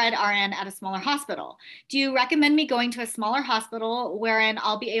a new grad RN at a smaller hospital. Do you recommend me going to a smaller hospital wherein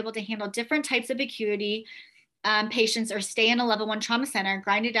I'll be able to handle different types of acuity patients, or stay in a level 1 trauma center,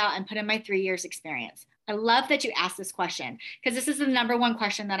 grind it out, and put in my 3 years experience? I love that you asked this question, because this is the number one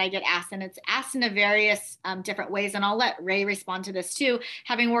question that I get asked, and it's asked in a various different ways. And I'll let Ray respond to this too,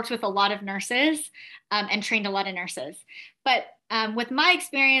 having worked with a lot of nurses and trained a lot of nurses. But with my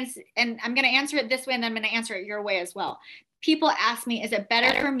experience, and I'm going to answer it this way, and then I'm going to answer it your way as well. People ask me, is it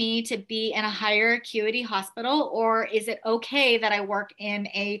better for me to be in a higher acuity hospital, or is it okay that I work in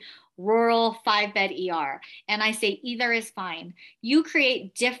a rural 5-bed ER? And I say either is fine. You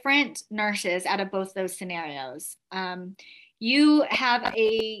create different nurses out of both those scenarios. You have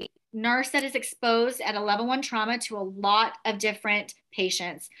a nurse that is exposed at a level 1 trauma to a lot of different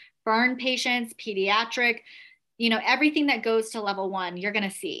patients, burn patients, pediatric, everything that goes to level 1, you're going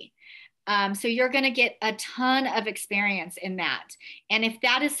to see. So you're going to get a ton of experience in that. And if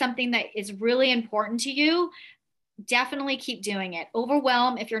that is something that is really important to you, definitely keep doing it.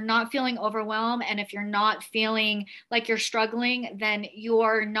 Overwhelm, if you're not feeling overwhelmed, and if you're not feeling like you're struggling, then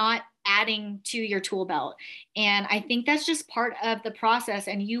you're not adding to your tool belt. And I think that's just part of the process.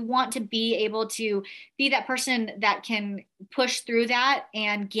 And you want to be able to be that person that can push through that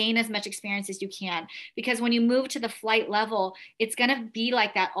and gain as much experience as you can. Because when you move to the flight level, it's going to be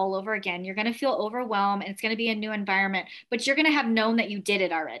like that all over again. You're going to feel overwhelmed, and it's going to be a new environment, but you're going to have known that you did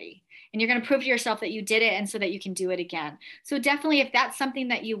it already. And you're going to prove to yourself that you did it, and so that you can do it again. So definitely, if that's something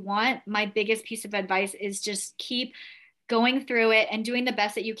that you want, my biggest piece of advice is just keep going through it and doing the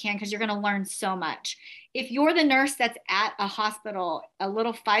best that you can, because you're going to learn so much. If you're the nurse that's at a hospital, a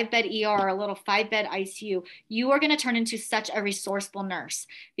little 5-bed ER, or a little 5-bed ICU, you are going to turn into such a resourceful nurse,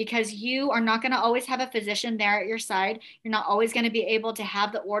 because you are not going to always have a physician there at your side. You're not always going to be able to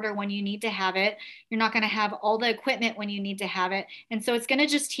have the order when you need to have it. You're not going to have all the equipment when you need to have it. And so it's going to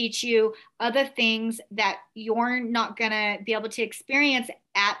just teach you other things that you're not going to be able to experience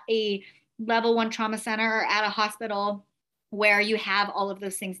at a level 1 trauma center or at a hospital where you have all of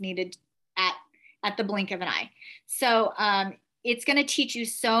those things needed at the blink of an eye. So it's going to teach you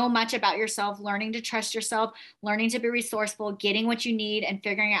so much about yourself, learning to trust yourself, learning to be resourceful, getting what you need, and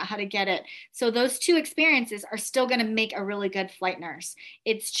figuring out how to get it. So those 2 experiences are still going to make a really good flight nurse.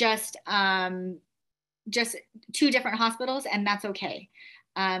 It's just 2 different hospitals, and that's okay.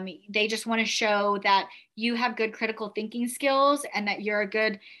 They just want to show that you have good critical thinking skills, and that you're a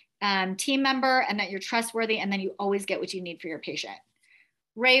good team member, and that you're trustworthy, and then you always get what you need for your patient.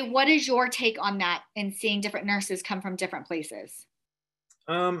 Ray, what is your take on that, in seeing different nurses come from different places?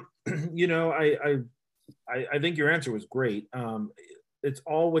 I think your answer was great. It's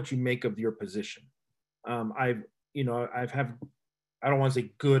all what you make of your position. I don't want to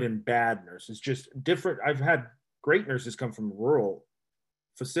say good and bad nurses, just different. I've had great nurses come from rural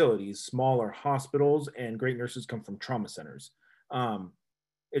facilities, smaller hospitals, and great nurses come from trauma centers.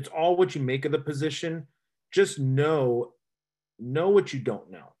 It's all what you make of the position. Just know what you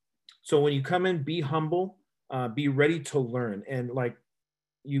don't know. So when you come in, be humble, be ready to learn. And like,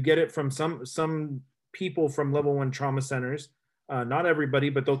 you get it from some people from level 1 trauma centers, not everybody,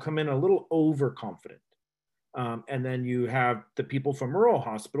 but they'll come in a little overconfident. And then you have the people from rural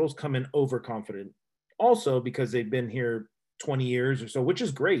hospitals come in overconfident also, because they've been here 20 years or so, which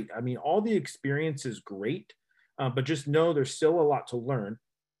is great. I mean, all the experience is great, but just know there's still a lot to learn.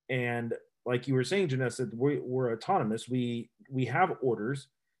 And like you were saying, Janessa, we're autonomous. We have orders,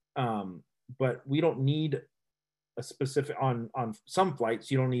 but we don't need a specific, on some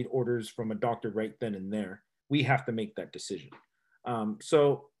flights, you don't need orders from a doctor right then and there. We have to make that decision.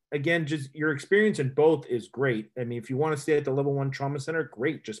 So again, just your experience in both is great. I mean, if you want to stay at the level 1 trauma center,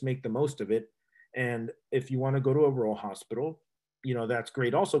 great, just make the most of it. And if you want to go to a rural hospital, that's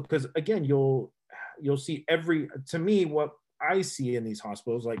great also, because again, you'll see to me, what I see in these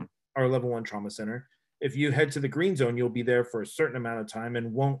hospitals, like our level 1 trauma center, if you head to the green zone, you'll be there for a certain amount of time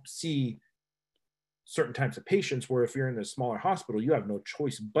and won't see certain types of patients, where if you're in a smaller hospital, you have no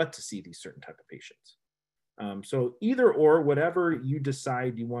choice but to see these certain type of patients. So either or, whatever you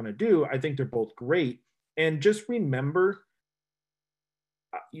decide you want to do, I think they're both great. And just remember,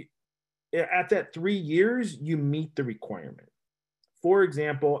 at that 3 years, you meet the requirement. For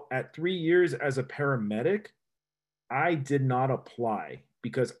example, at 3 years as a paramedic, I did not apply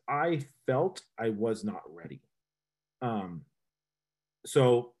because I felt I was not ready.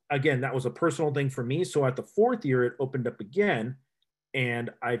 So again, that was a personal thing for me. So at the 4th year, it opened up again,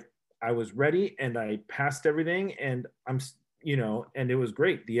 and I was ready and I passed everything, and and it was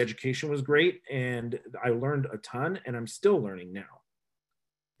great. The education was great, and I learned a ton, and I'm still learning now.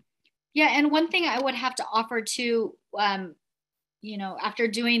 Yeah, and one thing I would have to offer too, after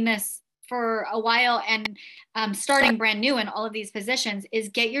doing this for a while and starting brand new in all of these positions, is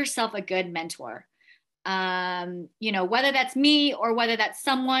get yourself a good mentor. Whether that's me or whether that's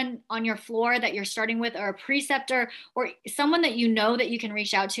someone on your floor that you're starting with, or a preceptor, or someone that that you can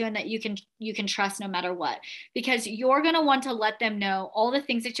reach out to and that you can trust no matter what, because you're going to want to let them know all the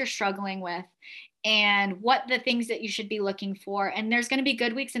things that you're struggling with and what the things that you should be looking for. And there's going to be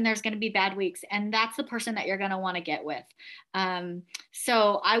good weeks and there's going to be bad weeks. And that's the person that you're going to want to get with.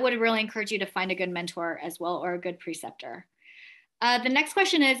 So I would really encourage you to find a good mentor as well, or a good preceptor. The next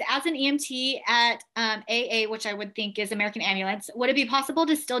question is, as an EMT at AA, which I would think is American Ambulance, would it be possible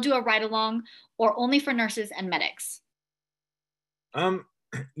to still do a ride along, or only for nurses and medics? I'm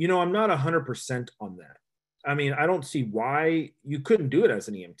not 100% on that. I mean, I don't see why you couldn't do it as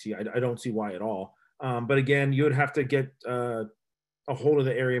an EMT. I don't see why at all. But again, you would have to get a hold of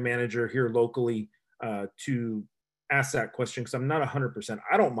the area manager here locally to ask that question, because I'm not 100%.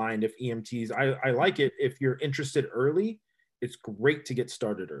 I don't mind if EMTs, I like it if you're interested early. It's great to get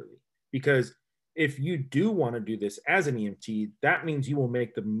started early, because if you do want to do this as an EMT, that means you will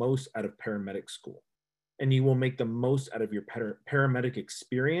make the most out of paramedic school, and you will make the most out of your paramedic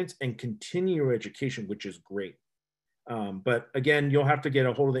experience and continue your education, which is great. But again, you'll have to get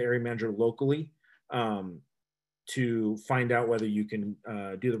a hold of the area manager locally to find out whether you can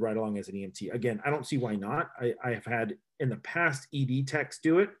do the ride along as an EMT. Again, I don't see why not. I have had in the past ED techs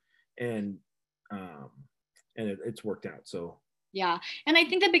do it, and it's worked out. So yeah, and I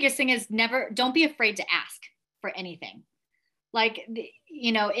think the biggest thing is don't be afraid to ask for anything. Like,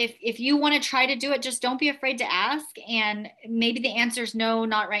 if you want to try to do it, just don't be afraid to ask. And maybe the answer is no,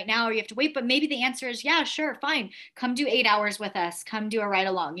 not right now, or you have to wait. But maybe the answer is, yeah, sure, fine. Come do 8 hours with us. Come do a ride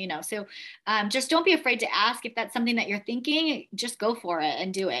along, So just don't be afraid to ask. If that's something that you're thinking, just go for it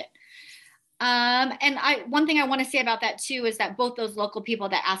and do it. And one thing I want to say about that too is that both those local people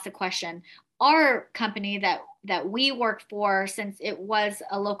that asked the question, our company that we work for, since it was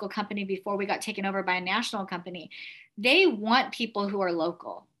a local company before we got taken over by a national company, they want people who are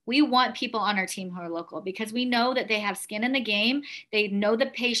local. We want people on our team who are local, because we know that they have skin in the game. They know the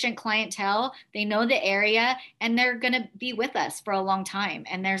patient clientele, they know the area, and they're going to be with us for a long time.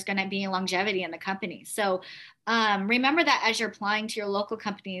 And there's going to be longevity in the company. So remember that as you're applying to your local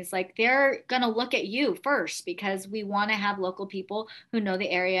companies, like, they're going to look at you first, because we want to have local people who know the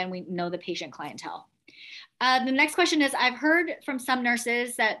area and we know the patient clientele. The next question is, I've heard from some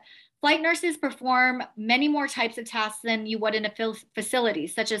nurses that flight nurses perform many more types of tasks than you would in a facility,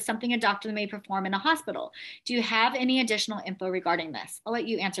 such as something a doctor may perform in a hospital. Do you have any additional info regarding this? I'll let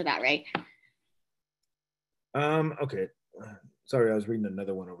you answer that, Ray. Okay. Sorry, I was reading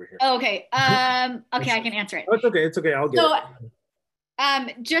another one over here. Oh, okay. Okay, I can answer it. Oh, it's okay. It's okay. I'll get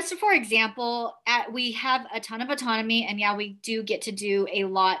it. Just for example, we have a ton of autonomy, and yeah, we do get to do a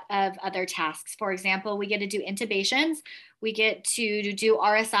lot of other tasks. For example, we get to do intubations. We get to do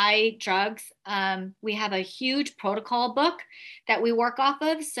RSI drugs. We have a huge protocol book that we work off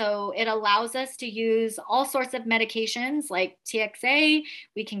of. So it allows us to use all sorts of medications like TXA.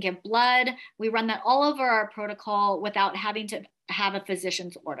 We can give blood. We run that all over our protocol without having to have a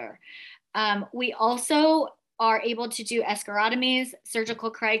physician's order. We also are able to do escharotomies, surgical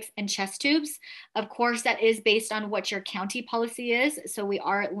crikes, and chest tubes. Of course, that is based on what your county policy is. So we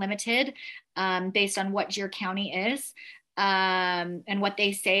are limited based on what your county is and what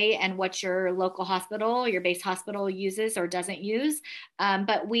they say and what your local hospital, your base hospital uses or doesn't use.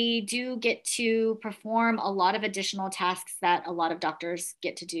 But we do get to perform a lot of additional tasks that a lot of doctors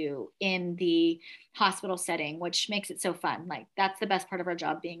get to do in the hospital setting, which makes it so fun. Like, that's the best part of our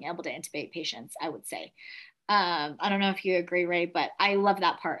job, being able to intubate patients, I would say. I don't know if you agree, Ray, but I love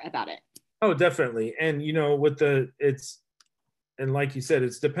that part about it. Oh, definitely. And and like you said,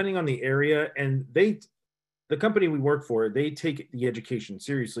 it's depending on the area, and the company we work for, they take the education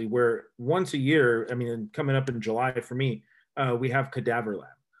seriously, where once a year, I mean, coming up in July for me, we have cadaver lab.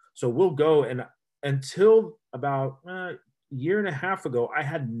 So we'll go, and until about a year and a half ago, I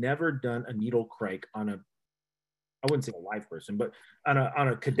had never done a needle crike on a, I wouldn't say a live person, but on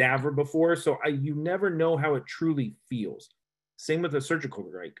a cadaver before. So you never know how it truly feels. Same with the surgical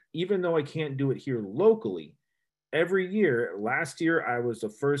crike. Even though I can't do it here locally, every year, last year I was the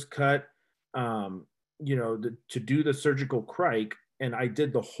first cut, to do the surgical crike, and I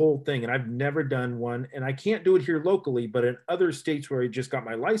did the whole thing, and I've never done one, and I can't do it here locally, but in other states where I just got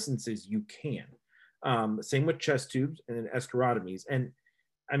my licenses, you can. Same with chest tubes and then escharotomies. And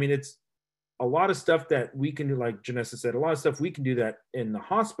I mean, it's a lot of stuff that we can do, like Janessa said, a lot of stuff we can do that in the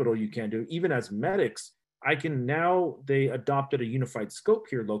hospital you can't do. Even as medics, I can now, they adopted a unified scope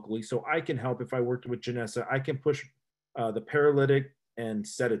here locally, so I can help. If I worked with Janessa, I can push the paralytic and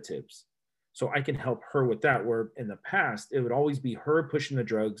sedatives. So I can help her with that, where in the past, it would always be her pushing the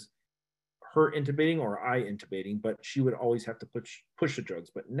drugs, her intubating or I intubating, but she would always have to push the drugs.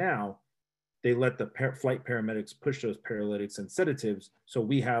 But now they let the flight paramedics push those paralytics and sedatives. So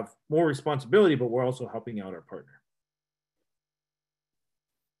we have more responsibility, but we're also helping out our partner.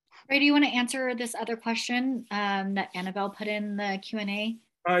 Ray, do you want to answer this other question that Annabelle put in the Q&A?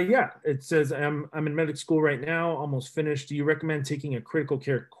 Yeah, it says, I'm in medical school right now, almost finished. Do you recommend taking a critical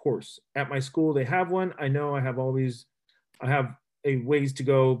care course? At my school, they have one. I know I have a ways to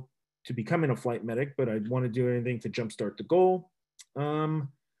go to becoming a flight medic, but I want to do anything to jumpstart the goal.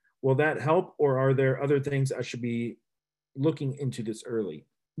 Will that help, or are there other things I should be looking into this early?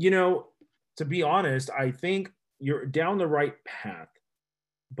 To be honest, I think you're down the right path,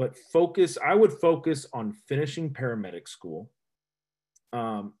 but I would focus on finishing paramedic school,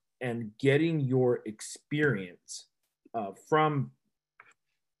 and getting your experience from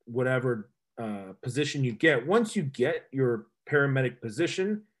whatever position you get. Once you get your paramedic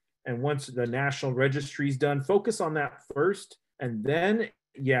position, and once the national registry is done, focus on that first. And then,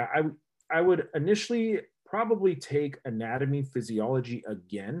 yeah, I would initially probably take anatomy, physiology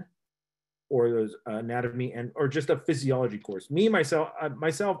again, or those anatomy or just a physiology course.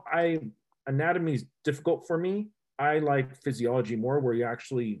 Anatomy is difficult for me. I like physiology more, where you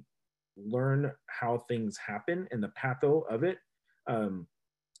actually learn how things happen and the patho of it.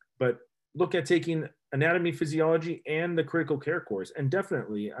 But look at taking anatomy, physiology, and the critical care course. And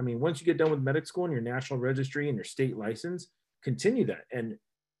definitely, I mean, once you get done with medical school and your national registry and your state license, continue that and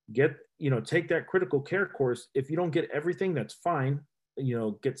take that critical care course. If you don't get everything, that's fine.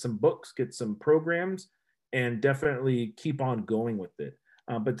 Get some books, get some programs, and definitely keep on going with it.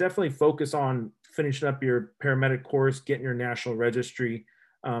 But definitely focus on finishing up your paramedic course, getting your national registry.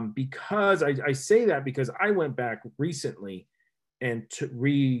 I say that because I went back recently and took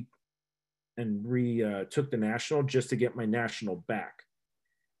the national just to get my national back.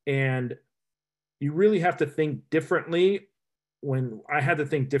 And you really have to think differently. When I had to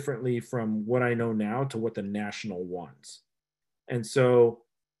think differently from what I know now to what the national wants. And so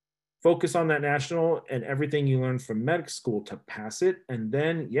focus on that national and everything you learned from medic school to pass it. And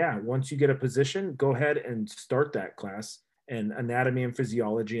then, yeah, once you get a position, go ahead and start that class and anatomy and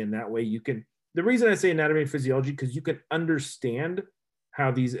physiology. And that way the reason I say anatomy and physiology, because you can understand how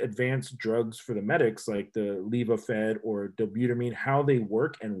these advanced drugs for the medics, like the Levophed or dobutamine, how they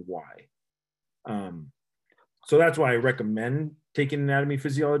work and why. So that's why I recommend taking anatomy,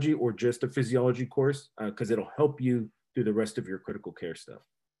 physiology, or just a physiology course, because it'll help you through the rest of your critical care stuff.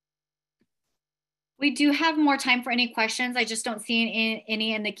 We do have more time for any questions. I just don't see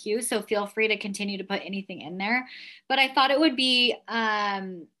any in the queue, so feel free to continue to put anything in there. But I thought it would be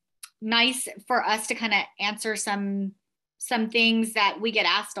nice for us to kind of answer some things that we get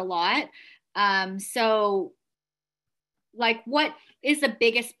asked a lot. So, like, what is the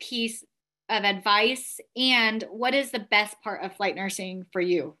biggest piece of advice, and what is the best part of flight nursing for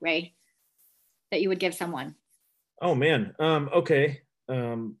you, Ray, that you would give someone? Oh man, okay.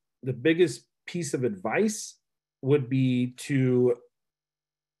 The biggest piece of advice would be to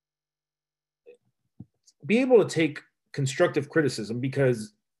be able to take constructive criticism,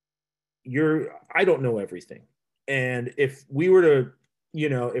 because I don't know everything. And if we were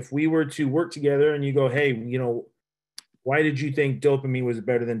to work together and you go, hey, why did you think dopamine was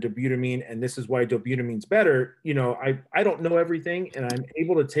better than dobutamine? And this is why dobutamine's better. I don't know everything, and I'm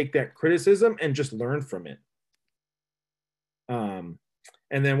able to take that criticism and just learn from it.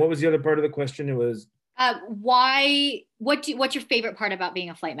 And then what was the other part of the question? It was what's your favorite part about being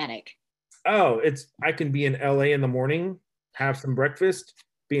a flight medic? Oh, I can be in LA in the morning, have some breakfast,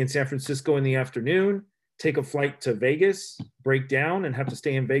 be in San Francisco in the afternoon, take a flight to Vegas, break down, and have to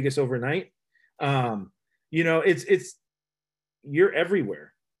stay in Vegas overnight. It's you're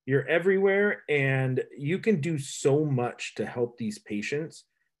everywhere. You're everywhere, and you can do so much to help these patients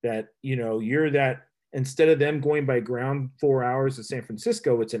that, you're that, instead of them going by ground 4 hours to San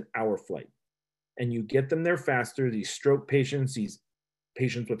Francisco, it's an hour flight. And you get them there faster, these stroke patients, these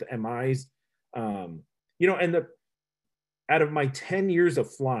patients with MIs. Out of my 10 years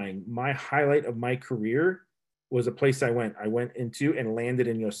of flying, my highlight of my career was a place I went into and landed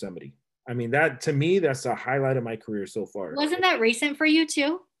in Yosemite. I mean, that to me, that's a highlight of my career so far. Wasn't that recent for you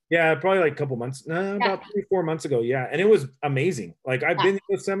too? Yeah, probably like a couple months, about 3-4 months ago. Yeah. And it was amazing. Like I've been to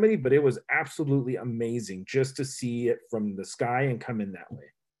Yosemite, but it was absolutely amazing just to see it from the sky and come in that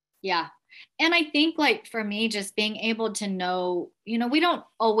way. Yeah. And I think like for me, just being able to know, we don't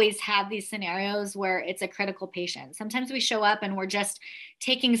always have these scenarios where it's a critical patient. Sometimes we show up and we're just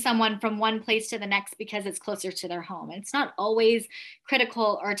taking someone from one place to the next because it's closer to their home. It's not always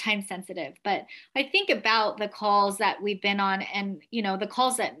critical or time sensitive, but I think about the calls that we've been on and, the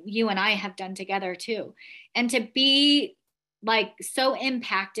calls that you and I have done together too. And to be like so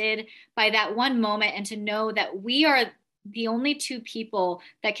impacted by that one moment and to know that we are the only two people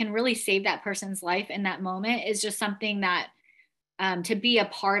that can really save that person's life in that moment is just something that to be a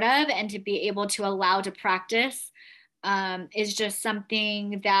part of and to be able to allow to practice is just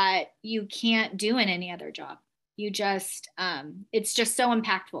something that you can't do in any other job. You just, it's just so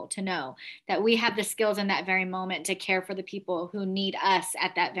impactful to know that we have the skills in that very moment to care for the people who need us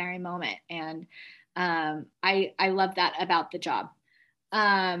at that very moment. And I love that about the job.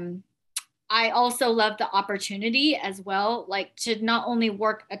 I also love the opportunity as well, like to not only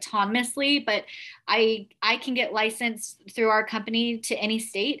work autonomously, but I can get licensed through our company to any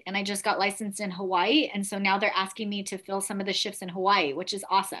state. And I just got licensed in Hawaii. And so now they're asking me to fill some of the shifts in Hawaii, which is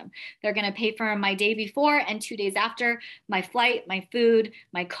awesome. They're going to pay for my day before and 2 days after, my flight, my food,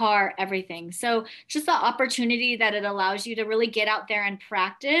 my car, everything. So just the opportunity that it allows you to really get out there and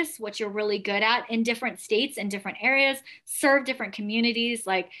practice what you're really good at in different states and different areas, serve different communities.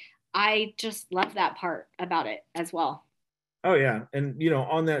 Like, I just love that part about it as well. Oh yeah. And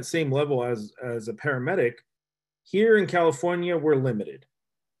on that same level as a paramedic, here in California, we're limited.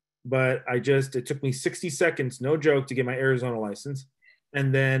 But it took me 60 seconds, no joke, to get my Arizona license.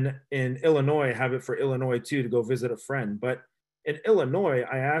 And then in Illinois, I have it for Illinois too, to go visit a friend. But in Illinois,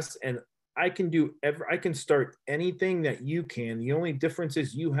 I asked, and I can start anything that you can. The only difference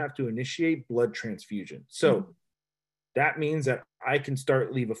is you have to initiate blood transfusion. So that means that I can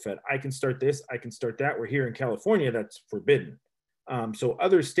start Levophed. I can start this. I can start that. We're here in California, that's forbidden. So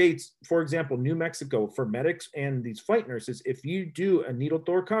other states, for example, New Mexico, for medics and these flight nurses, if you do a needle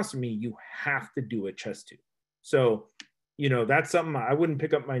thoracostomy, you have to do a chest tube. So, that's something I wouldn't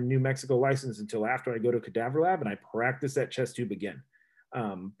pick up my New Mexico license until after I go to cadaver lab and I practice that chest tube again.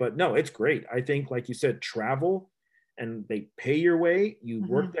 But no, it's great. I think, like you said, travel and they pay your way, you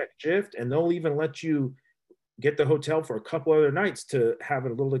work that shift, and they'll even let you get the hotel for a couple other nights to have a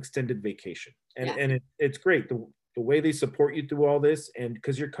little extended vacation. And it's great. The way they support you through all this, and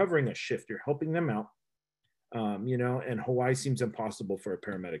because you're covering a shift, you're helping them out. And Hawaii seems impossible for a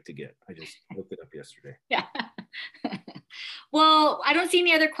paramedic to get. I just looked it up yesterday. Yeah. Well, I don't see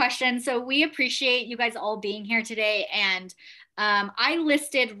any other questions. So we appreciate you guys all being here today. And I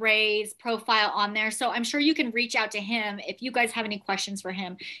listed Ray's profile on there, so I'm sure you can reach out to him if you guys have any questions for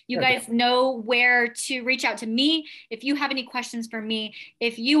him. You guys know where to reach out to me if you have any questions for me.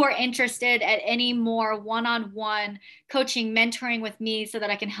 If you are interested at any more one-on-one coaching, mentoring with me so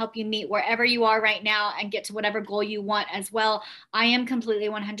that I can help you meet wherever you are right now and get to whatever goal you want as well, I am completely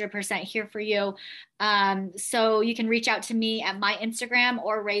 100% here for you. So you can reach out to me at my Instagram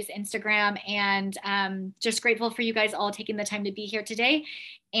or Ray's Instagram, and just grateful for you guys all taking the time to be here today,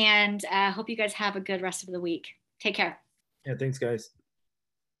 and hope you guys have a good rest of the week. Take care. Yeah, thanks guys.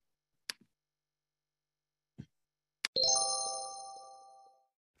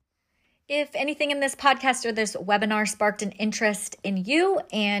 If anything in this podcast or this webinar sparked an interest in you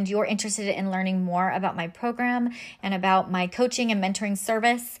and you're interested in learning more about my program and about my coaching and mentoring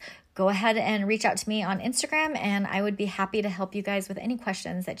service, go ahead and reach out to me on Instagram, and I would be happy to help you guys with any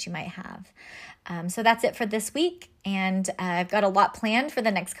questions that you might have. So that's it for this week, and I've got a lot planned for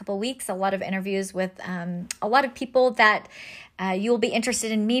the next couple of weeks, a lot of interviews with a lot of people that you'll be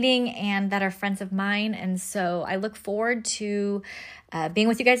interested in meeting and that are friends of mine, and so I look forward to being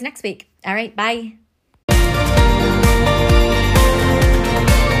with you guys next week. All right, bye.